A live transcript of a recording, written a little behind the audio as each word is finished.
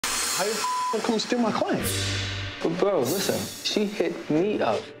How you gonna come steal my client? But bro, listen, she hit me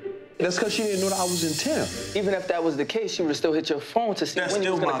up. That's because she didn't know that I was in town. Even if that was the case, she would have still hit your phone to see That's when you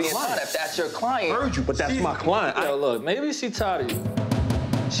was still gonna my be in town. client. If that's your client. I heard you, but that's my client. Yo, look, maybe she tired of you.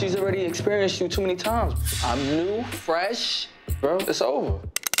 She's already experienced you too many times. I'm new, fresh, bro, it's over.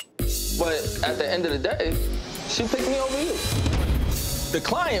 But at the end of the day, she picked me over you. The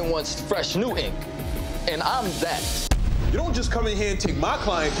client wants fresh new ink, and I'm that. You don't just come in here and take my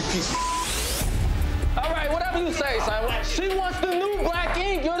client, you piece of... All right, whatever you say, son. She wants the new black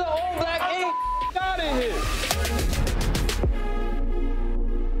ink. You're the old black ink. Out of here.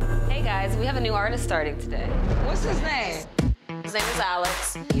 Hey guys, we have a new artist starting today. What's his name? His name is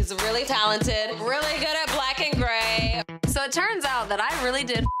Alex. He's really talented, really good at black and gray. So it turns out that I really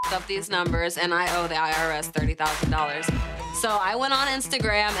did up these numbers and I owe the IRS $30,000. So I went on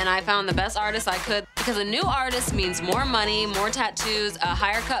Instagram and I found the best artist I could because a new artist means more money, more tattoos, a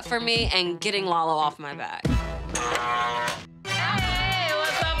higher cut for me, and getting Lalo off my back. Hey,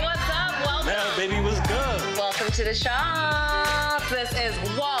 what's up, welcome. Man, baby, what's good? Welcome to the shop. This is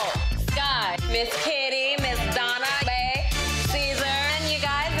Walt, Sky, Miss Kitty, Miss Donna, Bay, Caesar. And you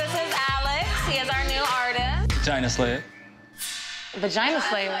guys, this is Alex. He is our new artist. Vagina Slayer. Vagina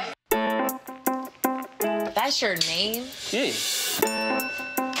Slayer. That's your name? Yeah.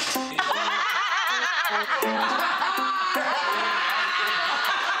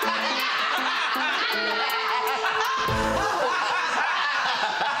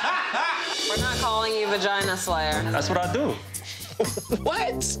 We're not calling you Vagina Slayer. That's what I do.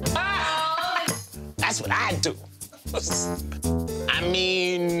 What? That's what I do. I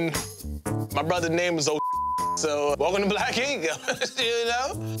mean, my brother's name is so welcome to Black Ink, you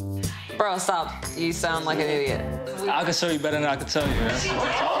know? Bro, stop. You sound like an idiot. I can show you better than I can tell you, man.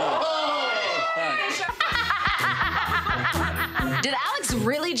 Did Alex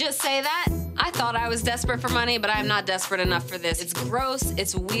really just say that? I thought I was desperate for money, but I'm not desperate enough for this. It's gross,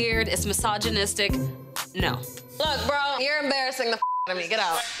 it's weird, it's misogynistic. No. Look, bro, you're embarrassing the out of me. Get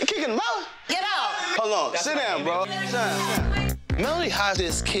out. You kicking him out? Get out. Hold on, sit down, bro. Sit down. Melody hired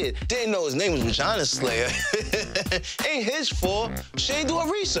this kid, didn't know his name was Vagina Slayer. Ain't his fault. She ain't doing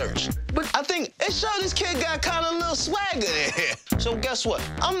research. But I think it showed this kid got kind of a little swagger in here. So guess what?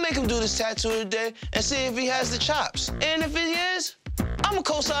 I'm gonna make him do this tattoo today and see if he has the chops. And if he is, I'm gonna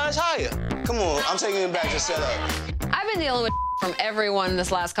co-sign his hire. Come on, I'm taking him back to set up. I've been dealing with from everyone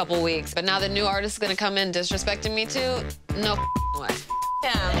this last couple weeks, but now the new artist is gonna come in disrespecting me too? No way.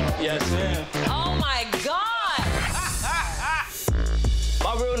 Yeah. Yes, ma'am. Oh my God!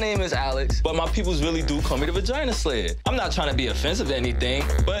 My real name is Alex, but my peoples really do call me the Vagina Slayer. I'm not trying to be offensive to anything,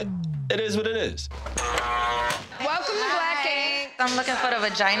 but it is what it is. Welcome to Black Ink. I'm looking for the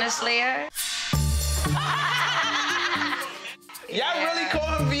Vagina Slayer. Y'all really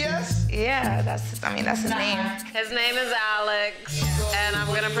call him VS? Yeah, that's his name. His name is Alex, and I'm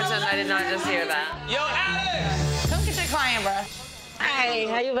gonna pretend I did not just hear that. Yo, Alex! Come get your client, bro. Hi,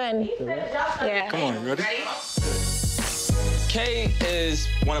 how you been? Yeah. Come on, you ready? Kay is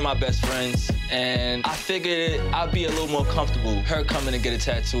one of my best friends, and I figured I'd be a little more comfortable. Her coming to get a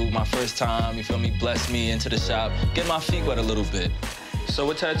tattoo my first time, you feel me, bless me into the shop, get my feet wet a little bit. So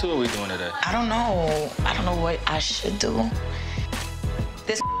what tattoo are we doing today? I don't know. I don't know what I should do.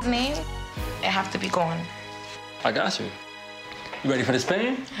 This name, it have to be gone. I got you. You ready for this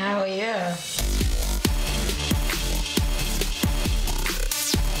pain? Hell yeah.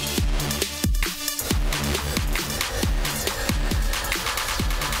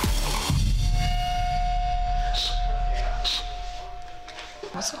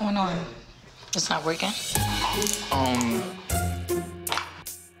 What's going on? It's not working?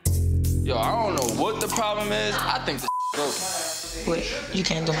 Yo, I don't know what the problem is. I think the broke. Wait, you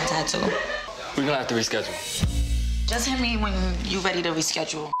can't do my tattoo. We're gonna have to reschedule. Just hit me when you're ready to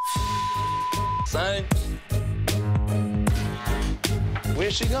reschedule. Son,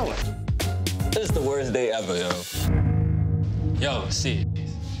 Where's she going? this is the worst day ever, yo. Yo, see.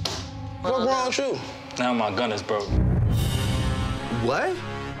 What's wrong with you? Now my gun is broke. What?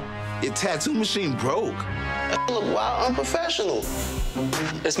 Your tattoo machine broke? That look wild unprofessional.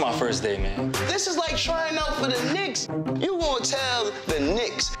 It's my first day, man. This is like trying out for the Knicks. You gonna tell the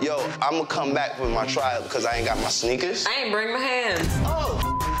Knicks, yo, I'm gonna come back with my trial because I ain't got my sneakers? I ain't bring my hands. Oh.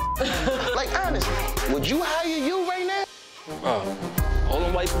 Like, honestly, would you hire you right now? Bro, all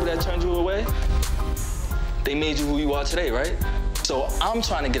them white people that turned you away, they made you who you are today, right? So I'm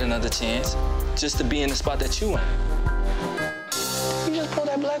trying to get another chance just to be in the spot that you in. You just pull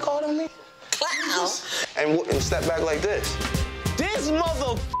that black card on me? Wow. And step back like this. This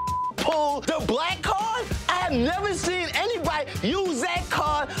mother pulled the black card? I have never seen anybody use that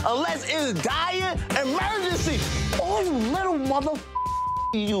card unless it's dire emergency. Oh, you little mother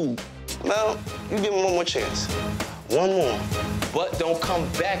you. Mel, you give me one more chance. One more. But don't come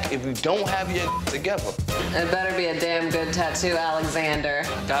back if you don't have your together. It better be a damn good tattoo, Alexander.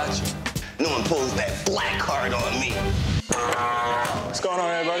 Got you. No one pulls that black card on me. What's going on,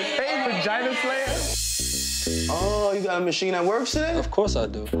 everybody? Hey, vagina slayer. Oh, you got a machine that works today? Of course I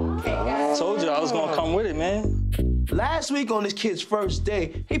do. Told you I was gonna come with it, man. Last week on this kid's first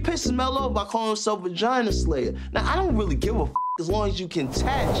day, he pisses Mel off by calling himself Vagina Slayer. Now, I don't really give a as long as you can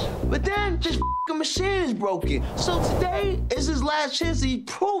attach. But then, just the machine is broken. So today is his last chance to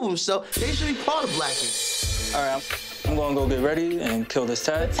prove himself. They should be part of Blacking. All right, I'm gonna go get ready and kill this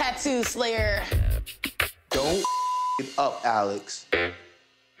tat. Tattoo slayer. Don't it up, Alex.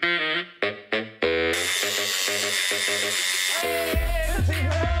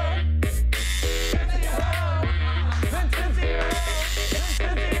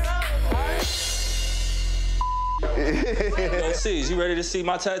 Yo, C's, you ready to see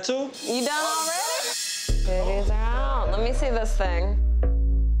my tattoo? You done already? Babies are out. Let me see this thing.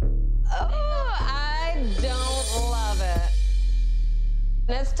 Oh, I don't love it.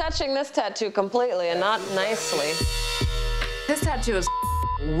 And it's touching this tattoo completely and not nicely. This tattoo is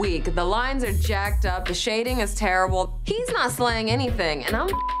weak. The lines are jacked up. The shading is terrible. He's not slaying anything, and I'm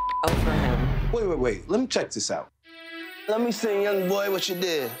over him. Wait. Let me check this out. Let me see, young boy, what you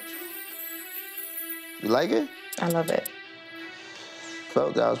did. You like it? I love it.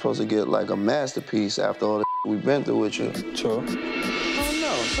 Felt that I was supposed to get like a masterpiece after all the we've been through with you. True. Oh,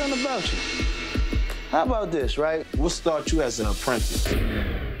 no, something about you. How about this, right? We'll start you as an apprentice.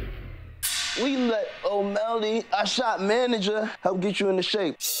 We let old Melody, our shop manager, help get you into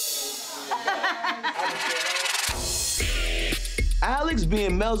shape. Alex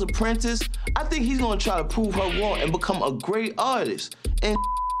being Mel's apprentice, I think he's gonna try to prove her wrong and become a great artist. And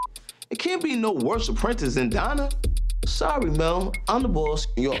it can't be no worse apprentice than Donna. Sorry, Mel, I'm the boss.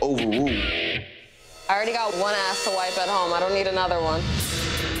 You're overruled. I already got one ass to wipe at home. I don't need another one.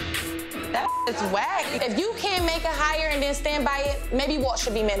 That is whack. If you can't make a hire and then stand by it, maybe Walt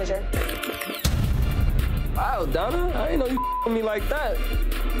should be manager. Wow, Donna, I didn't know you with me like that.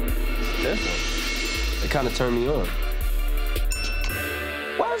 Different. It kind of turned me on.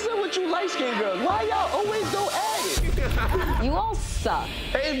 Why is that with you light-skinned girls? Why y'all always go at it? You all suck.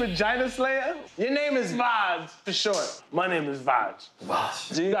 Hey, vagina slayer. Your name is Vaj for short. My name is Vaj. Vaj.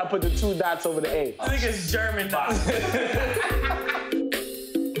 So you gotta put the 2 dots over the A. I think it's German.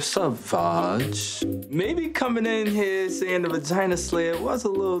 What's up, Vaj? Maybe coming in here saying the vagina slayer was a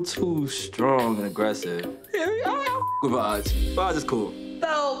little too strong and aggressive. Yeah, I with Vaj. Vaj is cool.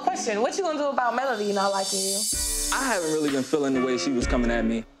 So, question, what you gonna do about Melody not liking you? I haven't really been feeling the way she was coming at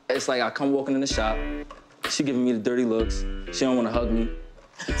me. It's like I come walking in the shop, she giving me the dirty looks. She don't want to hug me.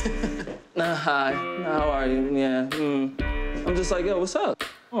 Nah, hi. Nah, how are you? Yeah. I'm just like, yo, what's up?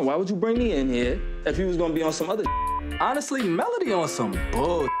 Oh, why would you bring me in here if you was gonna be on some other? Honestly, Melody on some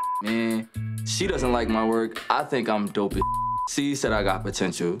bull, man. She doesn't like my work. I think I'm dope as. C said I got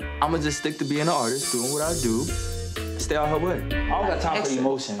potential. I'ma just stick to being an artist, doing what I do. Stay out her way. I don't got time for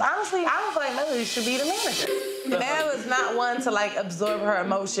emotions. Honestly, I don't feel like Melody should be the manager. Mel is not one to like absorb her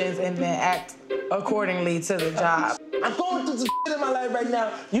emotions and then act accordingly to the job. I'm going through some shit in my life right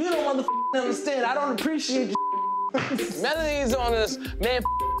now. You don't motherfucking understand. I don't appreciate you. Melody's on us, man.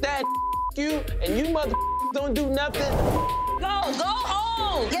 That you and you motherfuckers don't do nothing. Go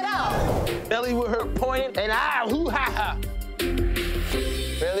home, get out. Melody with her pointing and hoo-ha-ha.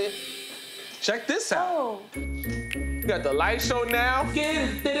 Really? Check this out. Oh. You got the light show now.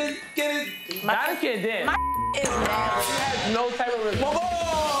 Get it. Donna can't dance. My is nasty. She has no type of response.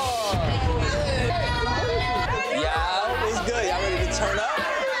 Yeah, it's good. Y'all ready to turn up?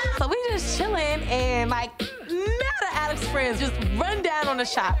 So we just chilling and like none of Alex's friends just run down on the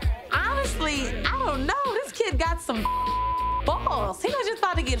shop. Honestly, I don't know. This kid got some balls. He was just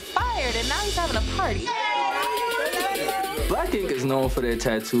about to get fired and now he's having a party. Black Ink is known for their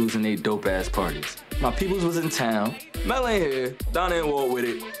tattoos and their dope-ass parties. My peoples was in town. Mel ain't here. Donna and Walt with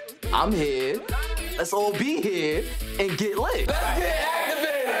it. I'm here. Let's all be here and get lit. Let's get activated.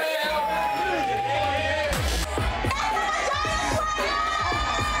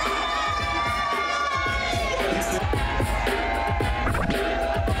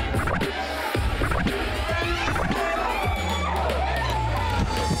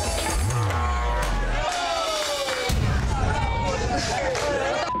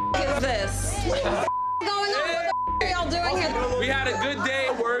 We had a good day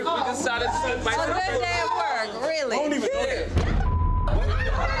at work. We decided to invite A good day at work, really? Don't even know that.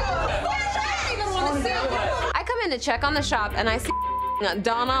 I come in to check on the shop and I see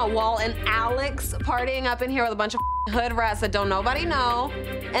Donna, Wall, and Alex partying up in here with a bunch of hood rats that don't nobody know.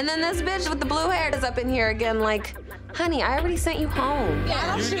 And then this bitch with the blue hair is up in here again like, honey, I already sent you home.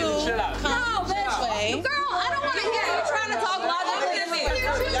 Yeah, don't you come this way. Girl, I don't want to hear you trying to talk logic to me.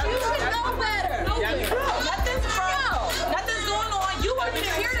 You should know better. Nothing's going on. You weren't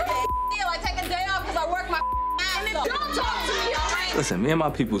even here today. Yeah, like take a day off because I work my ass off. Don't talk to me, all right? Listen, me and my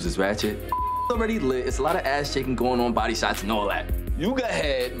peoples is ratchet. Already lit. It's a lot of ass shaking going on, body shots and all that. You go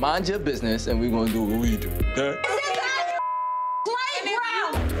ahead, mind your business, and we're gonna do what we do, okay? No.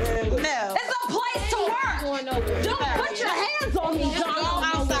 It's a place to work. Don't put your hands on me, Donna. Go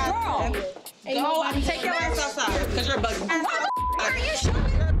outside. Go out. Take your ass outside, because you're bugging. Why the are you showing?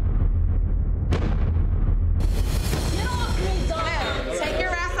 Get off me, Donna. Take your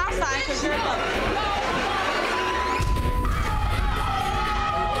ass outside, because you're bugging.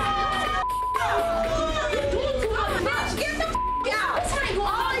 Get the out.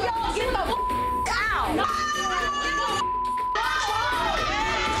 All y'all get the out.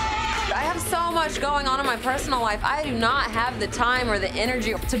 I have so much going on in my personal life. I do not have the time or the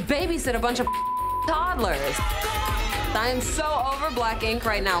energy to babysit a bunch of toddlers. I am so over black ink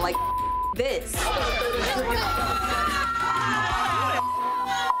right now, like this.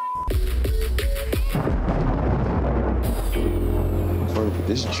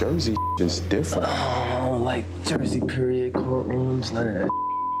 This Jersey is different. Oh, like Jersey period courtrooms, none of that.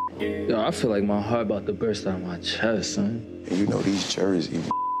 Yo, I feel like my heart about to burst out of my chest, son. And you know these Jersey,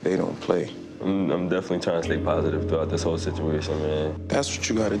 they don't play. I'm definitely trying to stay positive throughout this whole situation, man. That's what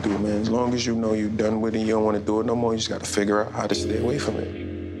you gotta do, man. As long as you know you're done with it, you don't want to do it no more, you just gotta figure out how to stay away from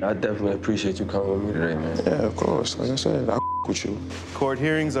it. I definitely appreciate you coming with me today, man. Yeah, of course. Like I said, I with you. Court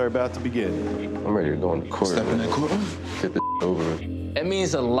hearings are about to begin. I'm ready to go into court. Step in that courtroom. Get this over with. It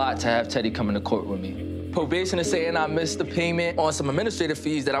means a lot to have Teddy come into court with me. Probation is saying I missed the payment on some administrative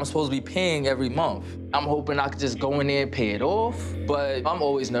fees that I'm supposed to be paying every month. I'm hoping I could just go in there and pay it off, but I'm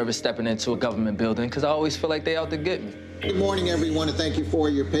always nervous stepping into a government building because I always feel like they out to get me. Good morning, everyone, and thank you for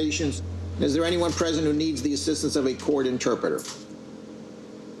your patience. Is there anyone present who needs the assistance of a court interpreter?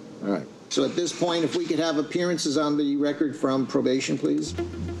 All right. So at this point, if we could have appearances on the record from probation, please.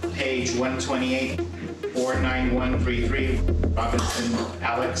 Page 128, 49133, Robinson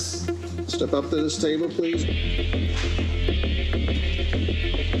Alex. Step up to this table, please.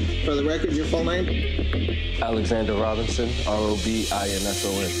 For the record, your full name? Alexander Robinson,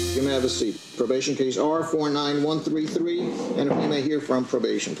 R-O-B-I-N-S-O-N. You may have a seat. Probation case R49133, and if we may hear from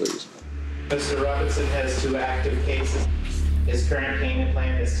probation, please. Mr. Robinson has 2 active cases. His current payment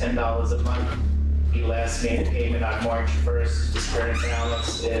plan is $10 a month. He last made a payment on March 1st. His current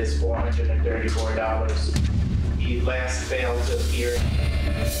balance is $434. He last failed to appear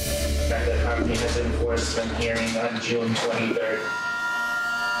at the comprehensive enforcement hearing on June 23rd.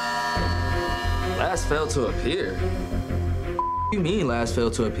 Last failed to appear? What do you mean last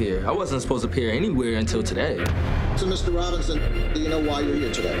failed to appear? I wasn't supposed to appear anywhere until today. So, Mr. Robinson, do you know why you're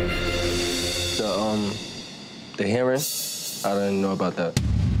here today? The hearing? I didn't know about that.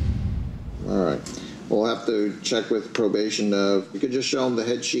 All right. We'll have to check with probation. You could just show them the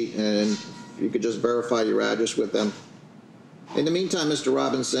head sheet and you could just verify your address with them. In the meantime, Mr.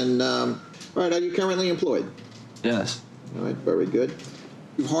 Robinson, all right, are you currently employed? Yes. All right, very good.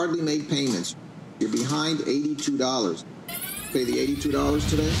 You've hardly made payments. You're behind $82. Pay the $82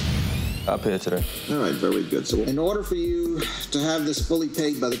 today? I'll pay it today. All right, very good. So in order for you to have this fully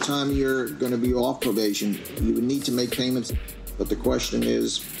paid by the time you're going to be off probation, you would need to make payments. But the question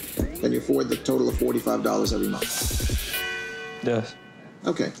is, can you afford the total of $45 every month? Yes.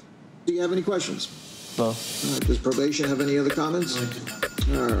 Okay. Do you have any questions? No. All right. Does probation have any other comments?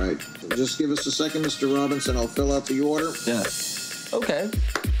 All right. Just give us a second, Mr. Robinson. I'll fill out the order. Yeah. Okay.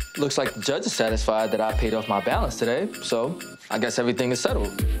 Looks like the judge is satisfied that I paid off my balance today, so I guess everything is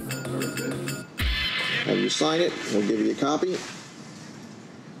settled. Very good. Have you sign it? We'll give you a copy.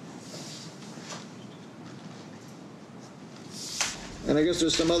 And I guess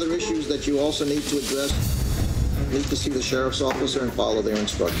there's some other issues that you also need to address. You need to see the sheriff's officer and follow their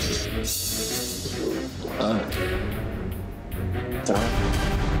instructions.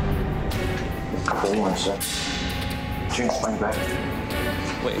 Hold on a sec. Change my back.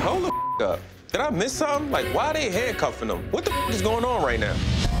 Wait, hold the up. Did I miss something? Like, why are they handcuffing them? What the is going on right now?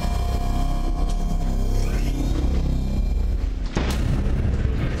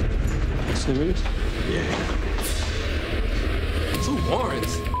 Serious? Yeah. 2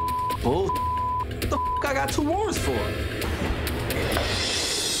 warrants? Bull. What the I got 2 warrants for?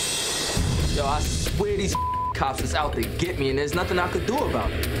 Yo, I swear these cops is out to get me and there's nothing I could do about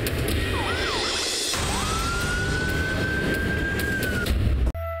it.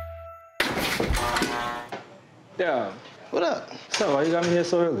 Yeah. What up? So, why you got me here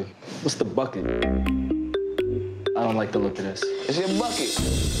so early? What's the bucket? I don't like the look of this. It's your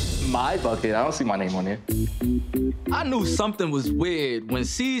bucket. My bucket? I don't see my name on here. I knew something was weird when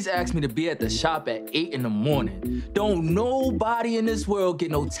C's asked me to be at the shop at 8 in the morning. Don't nobody in this world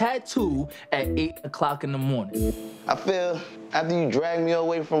get no tattoo at 8 o'clock in the morning. I feel after you drag me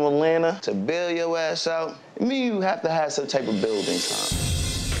away from Atlanta to bail your ass out, me you have to have some type of building time.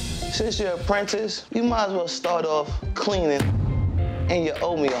 Since you're an apprentice, you might as well start off cleaning, and you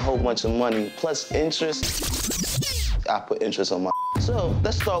owe me a whole bunch of money, plus interest. I put interest on my. So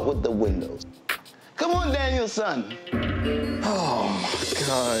let's start with the windows. Come on, Daniel, son. Oh my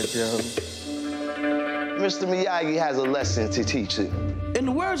God, yo. Mr. Miyagi has a lesson to teach you. In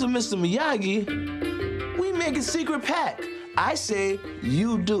the words of Mr. Miyagi, we make a secret pact. I say,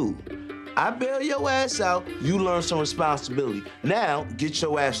 you do. I bail your ass out, you learn some responsibility. Now, get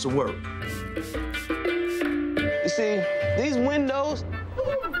your ass to work. You see, these windows,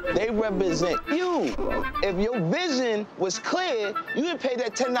 they represent you. If your vision was clear, you would pay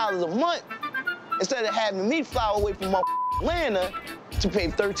that $10 a month instead of having me fly away from my Atlanta to pay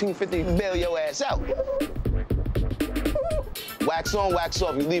 $13.50 to bail your ass out. Wax on, wax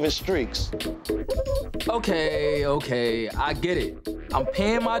off, you leaving streaks. Okay, I get it. I'm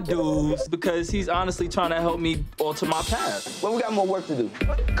paying my dues because he's honestly trying to help me alter my path. Well, we got more work to do.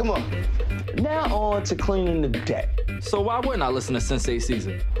 Come on. Now on to cleaning the deck. So why wouldn't I listen to Sensei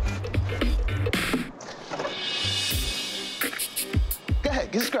Caesar? Go ahead,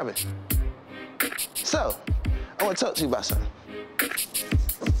 get scrubbing. So, I want to talk to you about something.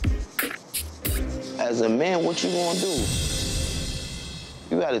 As a man, what you gonna do?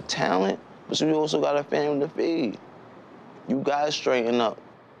 You got a talent, but you also got a family to feed. You gotta straighten up,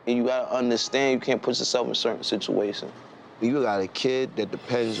 and you gotta understand you can't put yourself in certain situations. You got a kid that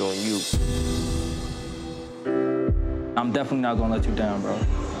depends on you. I'm definitely not gonna let you down, bro.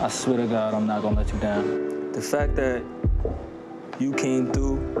 I swear to God, I'm not gonna let you down. The fact that you came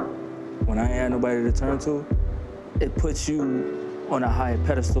through when I ain't had nobody to turn to, it puts you on a higher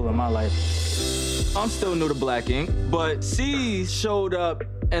pedestal in my life. I'm still new to Black Ink, but C showed up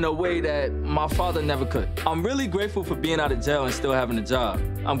in a way that my father never could. I'm really grateful for being out of jail and still having a job.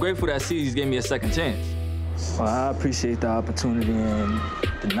 I'm grateful that C's gave me a second chance. Well, I appreciate the opportunity and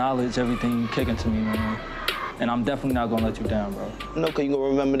the knowledge, everything you kicking to me, man. And I'm definitely not gonna let you down, bro. No, because you're gonna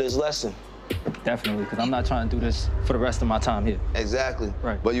remember this lesson. Definitely, because I'm not trying to do this for the rest of my time here. Exactly.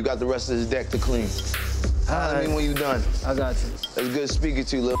 Right. But you got the rest of this deck to clean. I mean when you done. I got you. It's good speaking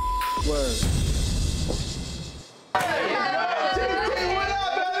to you, little. Word. How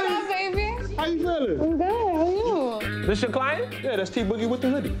you feeling? I'm good. How are you? This your client? Yeah, that's T Boogie with the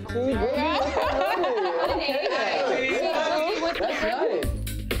hoodie.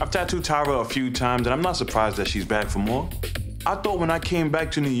 I've tattooed Tyra a few times, and I'm not surprised that she's back for more. I thought when I came back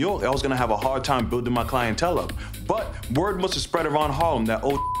to New York, I was gonna have a hard time building my clientele up. But word must have spread around Harlem that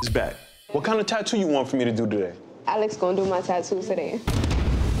old is back. What kind of tattoo you want for me to do today? Alex gonna do my tattoo today.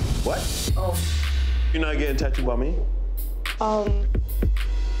 What? Oh. You're not getting tattooed by me?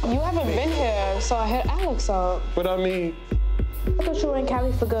 You haven't been here, so I hit Alex up. But I mean... I thought you were in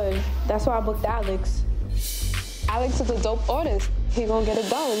Cali for good. That's why I booked Alex. Alex is a dope artist. He gonna get it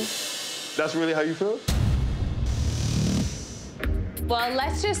done. That's really how you feel? Well,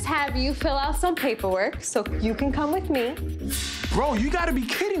 let's just have you fill out some paperwork so you can come with me. Bro, you gotta be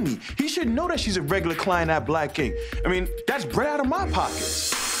kidding me. He should know that she's a regular client at Black Ink. I mean, that's bread out of my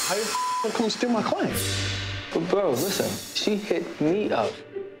pockets. How you gonna come steal my client? But bro, listen, she hit me up.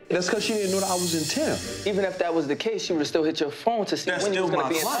 That's because she didn't know that I was in town. Even if that was the case, she would have still hit your phone to see when you was gonna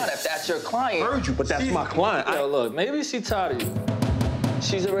be in town. If that's your client. I heard you, but that's my client. Yo, look, maybe she tired of you.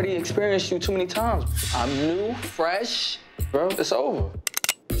 She's already experienced you too many times. I'm new, fresh, bro, it's over.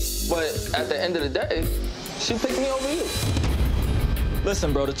 But at the end of the day, she picked me over you.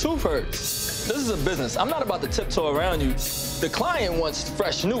 Listen, bro, the truth hurts. This is a business. I'm not about to tiptoe around you. The client wants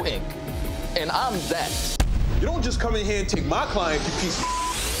fresh, new ink, and I'm that. You don't just come in here and take my client, you piece of...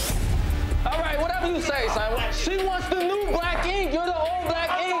 All right, whatever you say, son. She wants the new Black Ink. You're the old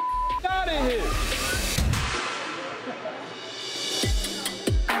Black Ink. Out of here.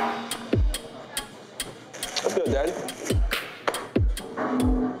 What's good, Daddy?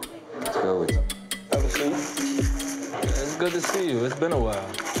 What's good with you? Have a seat. It's good to see you. It's been a while.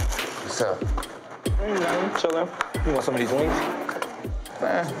 What's up? I'm chilling. You want some of these wings?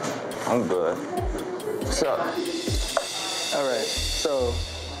 Man, I'm good. What's up? All right, so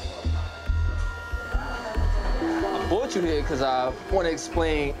I brought you here because I want to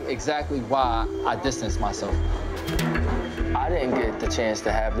explain exactly why I distanced myself. I didn't get the chance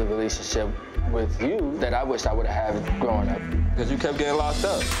to have the relationship with you that I wish I would have had growing up. Because you kept getting locked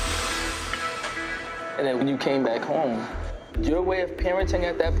up. And then when you came back home, your way of parenting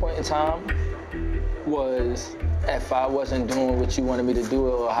at that point in time was, if I wasn't doing what you wanted me to do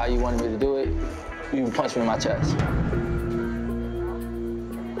or how you wanted me to do it, you would punch me in my chest.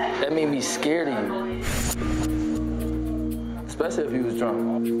 That made me scared of you. Especially if you was drunk.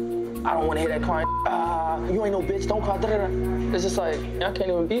 I don't want to hear that crying. You ain't no bitch, don't cry. It's just like, I can't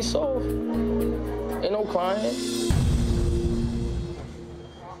even be soft. Ain't no crying.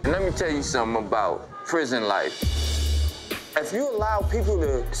 And let me tell you something about prison life. If you allow people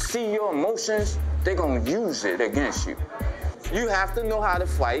to see your emotions, they're gonna use it against you. You have to know how to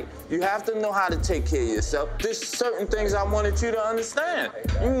fight. You have to know how to take care of yourself. There's certain things I wanted you to understand.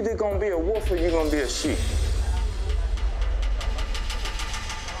 You either gonna be a wolf or you're gonna be a sheep.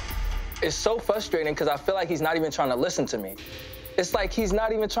 It's so frustrating because I feel like he's not even trying to listen to me. It's like he's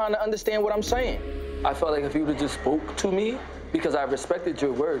not even trying to understand what I'm saying. I felt like if you would have just spoke to me, because I respected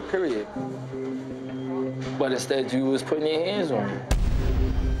your word, period. But instead, you was putting your hands on me.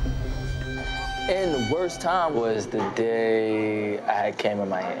 And the worst time was the day I had came in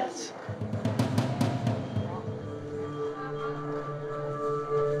my hands.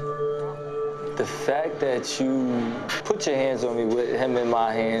 The fact that you put your hands on me with him in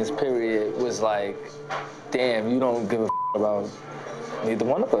my hands, period, was like, damn, you don't give a about neither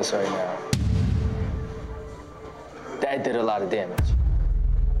one of us right now. That did a lot of damage.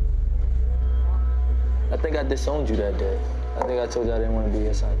 I think I disowned you that day. I think I told you I didn't want to be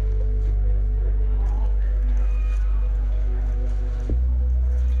your son.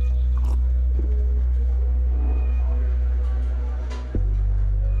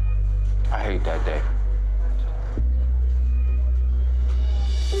 I hate that day.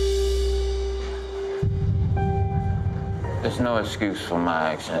 There's no excuse for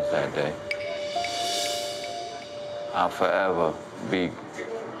my actions that day. I'll forever be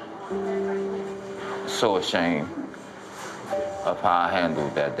so ashamed of how I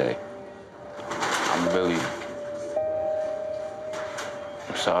handled that day. I'm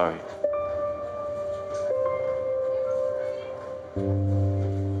sorry.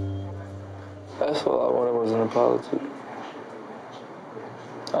 That's all I wanted was an apology.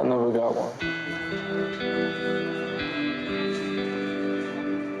 I never got one.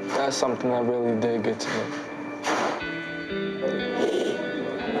 That's something that really did get to me.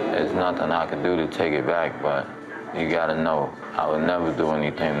 There's nothing I can do to take it back, but you gotta know, I would never do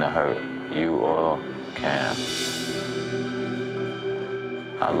anything to hurt you or Cam.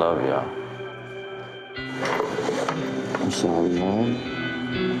 I love y'all. I'm sorry, Mom.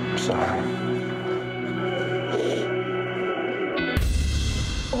 I'm sorry.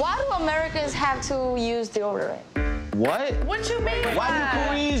 Why do Americans have to use deodorant? What? What you mean? Why do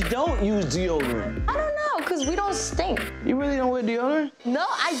Koreans don't use deodorant? I don't know, because we don't stink. You really don't wear deodorant? No,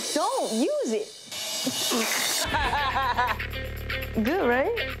 I don't use it. Good,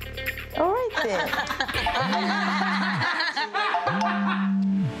 right? All right, then.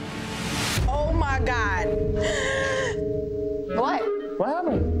 Oh, my God. What? What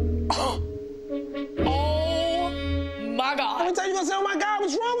happened? Oh, my God. Every time you gonna say, oh, my God,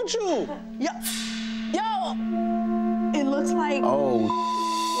 what's wrong with you? Yo, it looks like... Oh.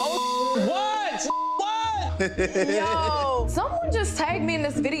 What? Yo, someone just tagged me in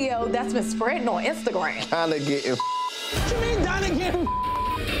this video that's been spreading on Instagram. Kinda getting What you mean Donna getting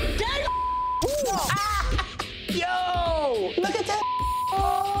Yo! Look at that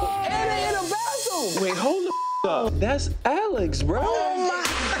And they in the bathroom! Wait, hold the up. That's Alex, bro. Oh my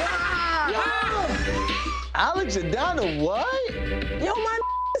God! Alex and Donna, what? Yo, my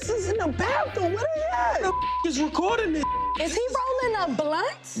this is in the bathroom. What is that? The is recording this. Is he rolling a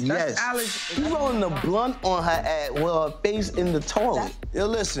blunt? Yes. Alex. He rolling a blunt on her ass with her face in the toilet. Yo,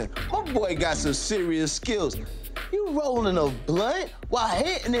 listen, my boy got some serious skills. You rolling a blunt while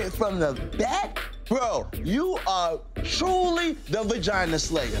hitting it from the back? Bro, you are truly the vagina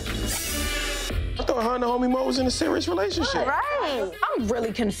slayer. I thought her and the homie Mo was in a serious relationship. Right. I'm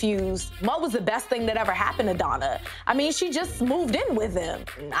really confused. Mo was the best thing that ever happened to Donna. I mean, she just moved in with him.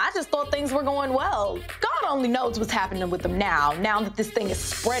 I just thought things were going well. God only knows what's happening with them now that this thing is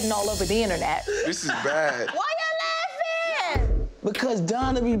spreading all over the internet. This is bad. Why you laughing? Because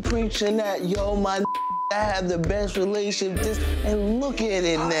Donna be preaching that, yo, my I have the best relationship, and look at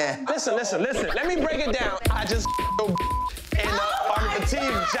it now. Listen. Let me break it down. I just in a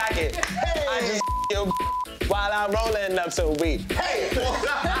fatigue jacket. Hey. I just while I'm rolling up so weak. Hey!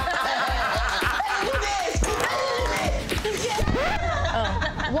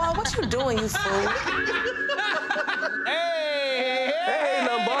 Wow, what you doing, you fool? Hey!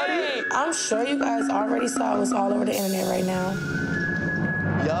 I'm sure you guys already saw what's all over the internet right now.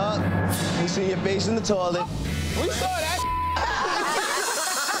 Yup. We see your face in the toilet. We saw that.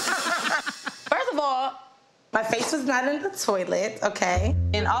 First of all, my face was not in the toilet, okay?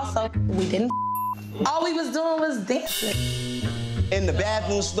 And also, we didn't. All we was doing was dancing. In the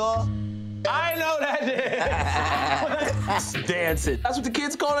bathroom stall? I know that dance. Dancing. That's what the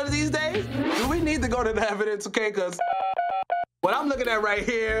kids call it these days? Do we need to go to the evidence, okay? Because what I'm looking at right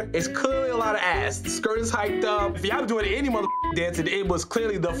here is clearly a lot of ass. The skirt is hiked up. If y'all doing any dancing, it was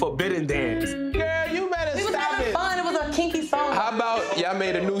clearly the forbidden dance. Girl, you better We was stop having it. fun. It was a kinky song. How about y'all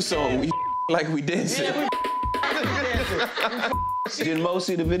made a new song? We like we dancing. Yeah, Did Mo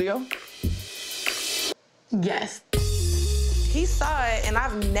see the video? Yes. He saw it, and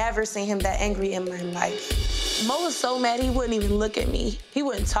I've never seen him that angry in my life. Mo was so mad he wouldn't even look at me. He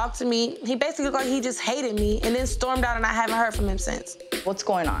wouldn't talk to me. He basically looked like he just hated me and then stormed out, and I haven't heard from him since. What's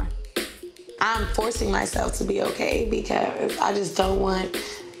going on? I'm forcing myself to be okay because I just don't want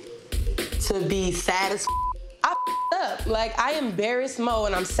to be sad as I up. Like, I embarrassed Mo,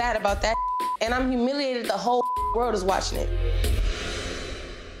 and I'm sad about that, and I'm humiliated the whole world is watching it.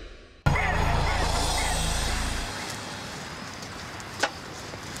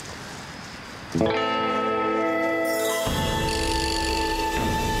 I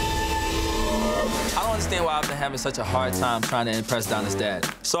don't understand why I've been having such a hard time trying to impress Donna's dad.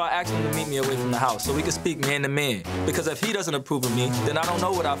 So I asked him to meet me away from the house so we could speak man to man. Because if he doesn't approve of me, then I don't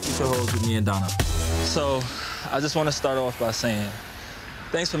know what our future holds with me and Donna. So I just want to start off by saying,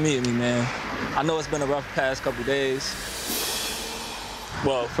 thanks for meeting me, man. I know it's been a rough past couple days.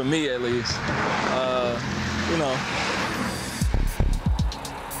 Well, for me at least. You know.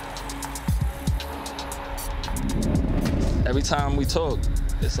 Every time we talk,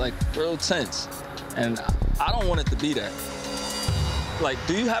 it's like real tense. And I don't want it to be that. Like,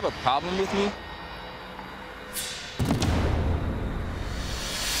 do you have a problem with me?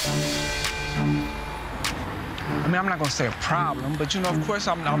 I mean, I'm not gonna say a problem, but you know, of course,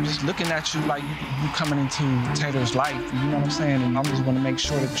 I'm just looking at you like you coming into Taylor's life, you know what I'm saying? And I'm just gonna make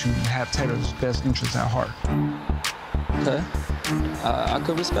sure that you have Taylor's best interests at heart. Okay, I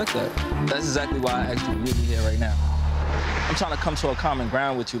could respect that. That's exactly why I asked you to meet me here right now. I'm trying to come to a common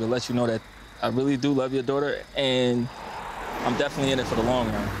ground with you to let you know that I really do love your daughter, and I'm definitely in it for the long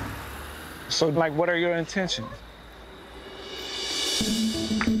run. So, like, what are your intentions?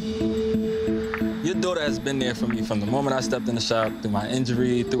 Your daughter has been there for me from the moment I stepped in the shop, through my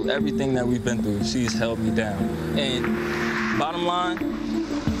injury, through everything that we've been through. She's held me down. And bottom line,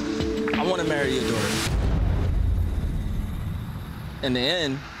 I want to marry your daughter. In the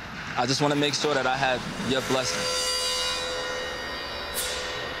end, I just want to make sure that I have your blessing.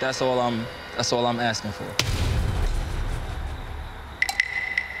 That's all I'm asking for.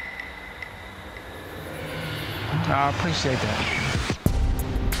 I appreciate that.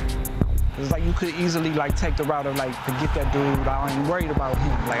 It's like you could easily like take the route of like, forget that dude, I ain't worried about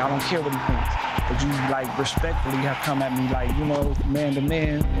him. Like, I don't care what he thinks. But you like respectfully have come at me like, you know, man to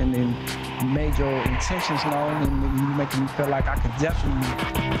man, and then you made your intentions known, and you making me feel like I could definitely,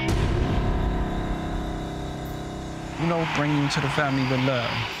 you know, bring you into the family with love.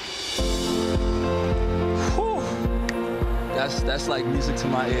 Whew. That's like music to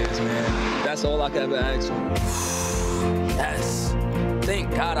my ears, man. That's all I could ever ask for. Yes.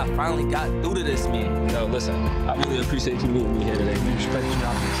 Thank God I finally got through to this, man. Yo, listen, I really appreciate you meeting me here today, man. Respect you,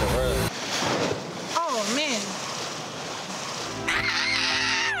 so early. Oh, man.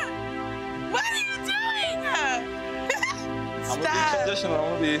 Ah! What are you doing? I'm gonna be traditional, I'm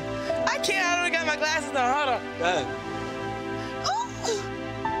gonna be. I can't, I don't got my glasses on, hold on. Go ahead.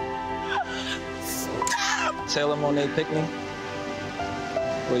 Stop! Taylor Monet Pickney.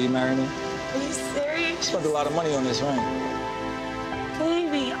 Will you marry me? Are you serious? Spent a lot of money on this ring.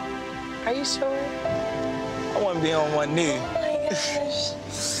 Baby, are you sure? I want to be on one knee. Oh my gosh.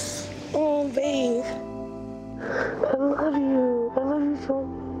 Oh, babe. I love you. I love you so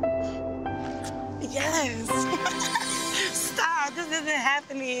much. Yes. Stop, this isn't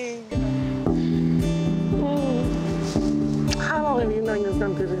happening. How long have you known your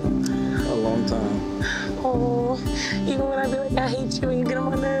son to this? A long time. Oh, even when I be like, I hate you and you get on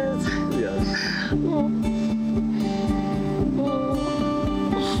my nerves. Yes.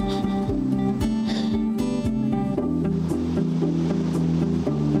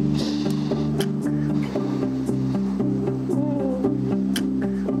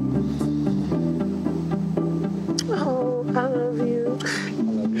 Oh, I love you.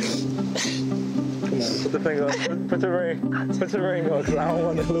 Come on, put the finger on. Put the ring. Put the ring on, because I don't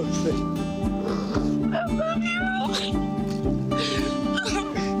want to lose it. I love you.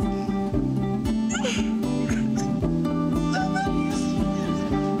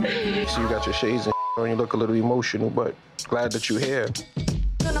 got your shades and on. You look a little emotional, but glad that you're here. You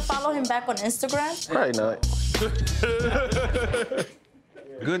gonna follow him back on Instagram? Probably not.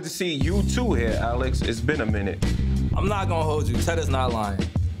 Good to see you too here, Alex. It's been a minute. I'm not gonna hold you. Ted is not lying.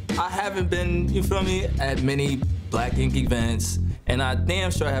 I haven't been, you feel me, at many Black Ink events, and I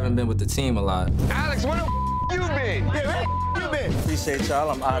damn sure haven't been with the team a lot. Alex, where the you been? Yeah, where you been? Appreciate y'all.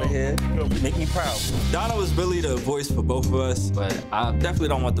 I'm out of here. Make me proud. Donna was really the voice for both of us, but I definitely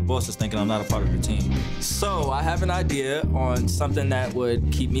don't want the bosses thinking I'm not a part of the team. So I have an idea on something that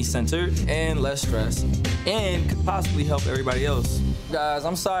would keep me centered and less stressed, and could possibly help everybody else. Guys,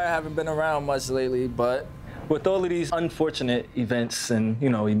 I'm sorry I haven't been around much lately, but with all of these unfortunate events and, you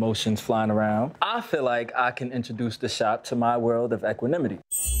know, emotions flying around, I feel like I can introduce the shop to my world of equanimity.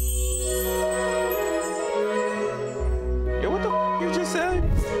 Yo, what the you just said?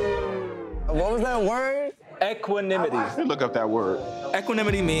 What was that word? Equanimity. Look up that word.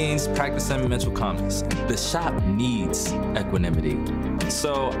 Equanimity means practicing mental calmness. The shop needs equanimity.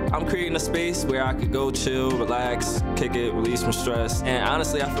 So I'm creating a space where I could go chill, relax, kick it, release some stress. And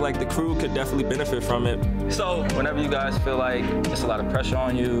honestly, I feel like the crew could definitely benefit from it. So whenever you guys feel like there's a lot of pressure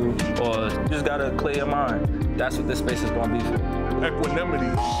on you, or you just gotta clear your mind, that's what this space is gonna be for. Equanimity.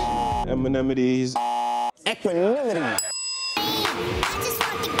 Equanimity's. Equanimity.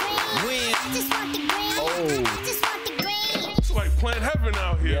 It's like plant heaven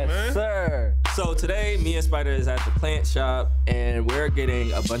out here, man. Yes, sir. So today, me and Spider is at the plant shop, and we're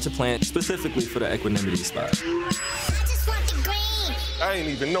getting a bunch of plants specifically for the equanimity spot. I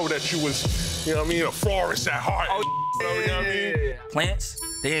didn't even know that you was, you know what I mean, a florist at heart. Oh, you know what I mean? Plants,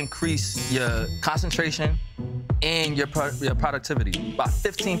 they increase your concentration and your productivity by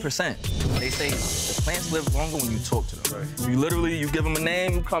 15%. They say the plants live longer when you talk to them. Right. You give them a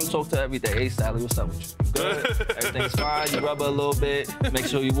name, you come talk to her every day. Hey, Sally, what's up with you? Good? Everything's fine. You rub her a little bit, make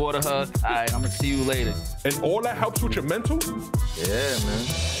sure you water her. All right, I'm gonna see you later. And all that helps with your mental? Yeah, man.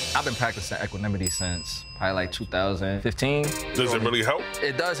 I've been practicing equanimity since probably like 2015. Does it really help?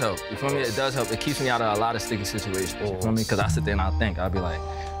 It does help. You feel me? It does help. It keeps me out of a lot of sticky situations. You feel me? Because I sit there and I think, I'll be like,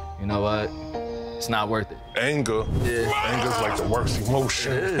 you know what? It's not worth it. Anger. Yeah. Anger's like the worst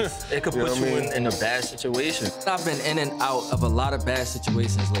emotion. It is. It could put you in a bad situation. I've been in and out of a lot of bad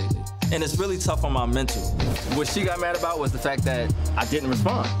situations lately. And it's really tough on my mental. What she got mad about was the fact that I didn't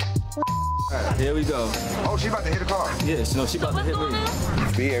respond. All right, here we go. Oh, she about to hit a car. Yeah, she about to hit me.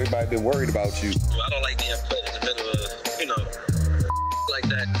 Me, everybody been worried about you. I don't like being put in the middle of, you know, like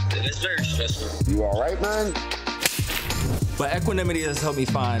that. It's very stressful. You all right, man? But equanimity has helped me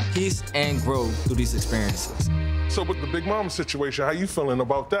find peace and grow through these experiences. So with the Big Mama situation, how you feeling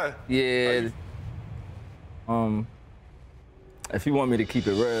about that? Yeah. If you want me to keep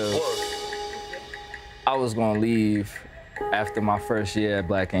it real, I was gonna leave after my first year at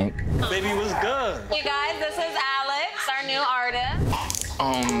Black Ink. Baby, what's good? You guys, this is Alex, our new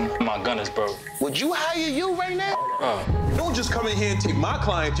artist. My gun is broke. Would you hire you right now? Don't just come in here and take my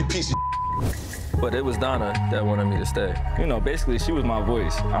client, you piece of But it was Donna that wanted me to stay. You know, basically, she was my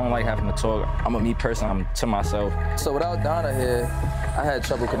voice. I don't like having to talk. I'm a me person, I'm to myself. So without Donna here, I had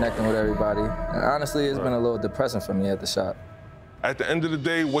trouble connecting with everybody. And honestly, it's been a little depressing for me at the shop. At the end of the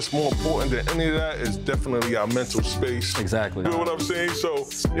day, what's more important than any of that is definitely our mental space. Exactly. You know what I'm saying? So,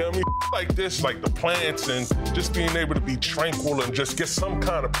 you know what I mean? Like this, like the plants and just being able to be tranquil and just get some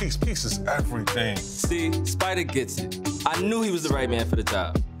kind of peace. Peace is everything. See, Spider gets it. I knew he was the right man for the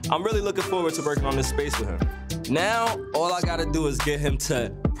job. I'm really looking forward to working on this space with him. Now, all I gotta do is get him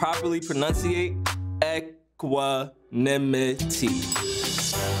to properly pronunciate equanimity.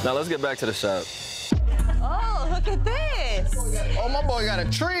 Now let's get back to the shop. Oh, look at this. Oh, my boy got a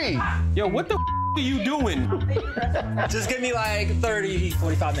tree. Yo, what the are you doing? Just give me like 30,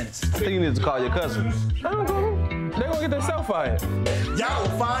 45 minutes. I think you need to call your cousin. They're gonna get themselves fired. Y'all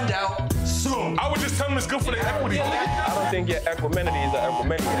will find out soon. I was just telling them it's good for their equity. I don't think your equanimity is an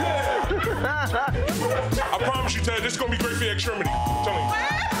equanimity. I promise you, Ted, this is gonna be great for your extremity. I'm telling you.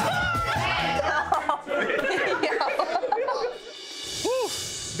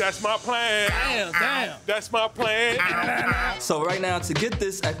 That's my plan. Damn. That's my plan. So right now, to get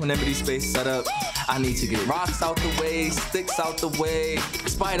this equanimity space set up, I need to get rocks out the way, sticks out the way,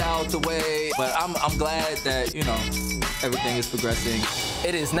 Spider out the way. But I'm glad that, you know, everything is progressing.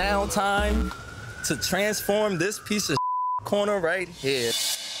 It is now time to transform this piece of corner right here.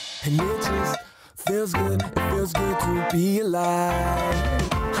 And it just feels good. It feels good to be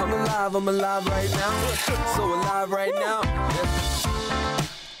alive. I'm alive right now. So alive right now.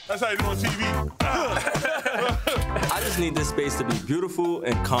 That's how you do on TV. I just need this space to be beautiful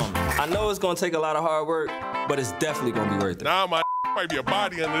and calm. I know it's gonna take a lot of hard work, but it's definitely gonna be worth it. Nah, my might be a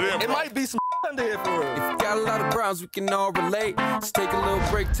body under there, bro. It might be some under here for real. If you got a lot of problems, we can all relate. Just take a little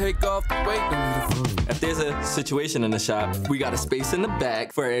break, take off the weight. If there's a situation in the shop, we got a space in the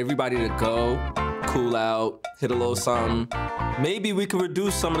back for everybody to go, cool out, hit a little something. Maybe we can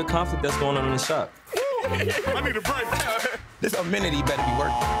reduce some of the conflict that's going on in the shop. I need a break. This amenity better be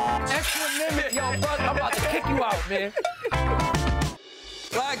working. Equanimity, yo, brother, I'm about to kick you out, man.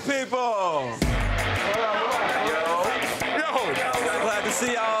 Black people! Yo! Glad to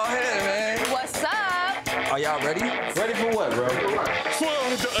see y'all here, man. What's up? Are y'all ready? Ready for what, bro? For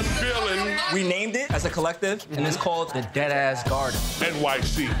the unveiling. We named it as a collective, and it's called the Deadass Garden.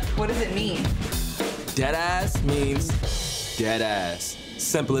 NYC. What does it mean? Deadass means dead ass.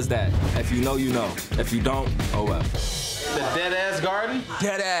 Simple as that. If you know, you know. If you don't, oh well. The dead ass garden?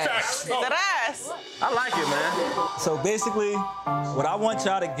 Dead ass. Dead ass. I like it, man. So basically, what I want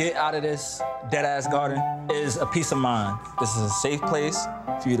y'all to get out of this dead ass garden is a peace of mind. This is a safe place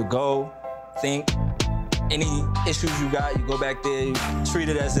for you to go, think. Any issues you got, you go back there, you treat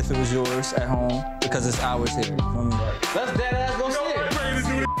it as if it was yours at home because it's ours here. Let's dead ass go see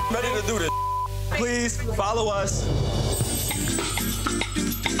it. Ready to do this. Please follow us.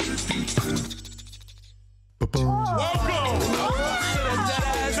 Welcome!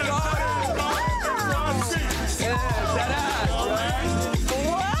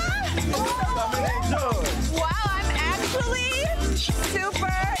 Wow, I'm actually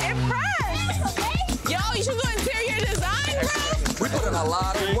super impressed. Yo, you should do interior design, bro. We put in a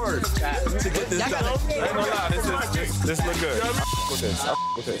lot of work to get this done. I ain't gonna lie, this look good.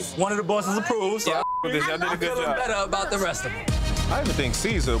 With this. One of the bosses approves, so With this, y'all did a I'm good feeling job. better about the rest of them. I even think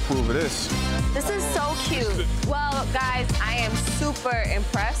Caesar approve of this. This is so cute. Well, guys, I am super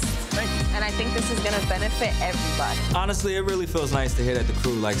impressed. Thank you. And I think this is gonna benefit everybody. Honestly, it really feels nice to hear that the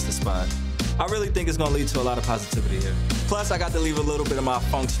crew likes the spot. I really think it's gonna lead to a lot of positivity here. Plus, I got to leave a little bit of my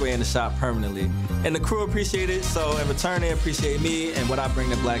feng shui in the shop permanently. And the crew appreciate it, so in return, they appreciate me and what I bring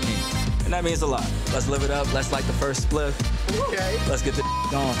to Black Ink. And that means a lot. Let's live it up. Let's light the first spliff. Okay. Let's get this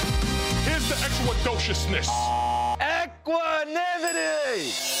going. Here's the exquadociousness.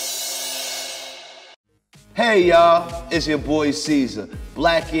 Equanimity! Hey y'all, it's your boy Caesar,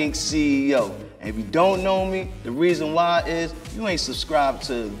 Black Ink CEO. And if you don't know me, the reason why is you ain't subscribed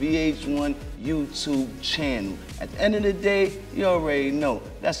to VH1 YouTube channel. At the end of the day, you already know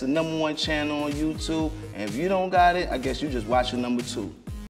that's the #1 channel on YouTube. And if you don't got it, I guess you just watching #2.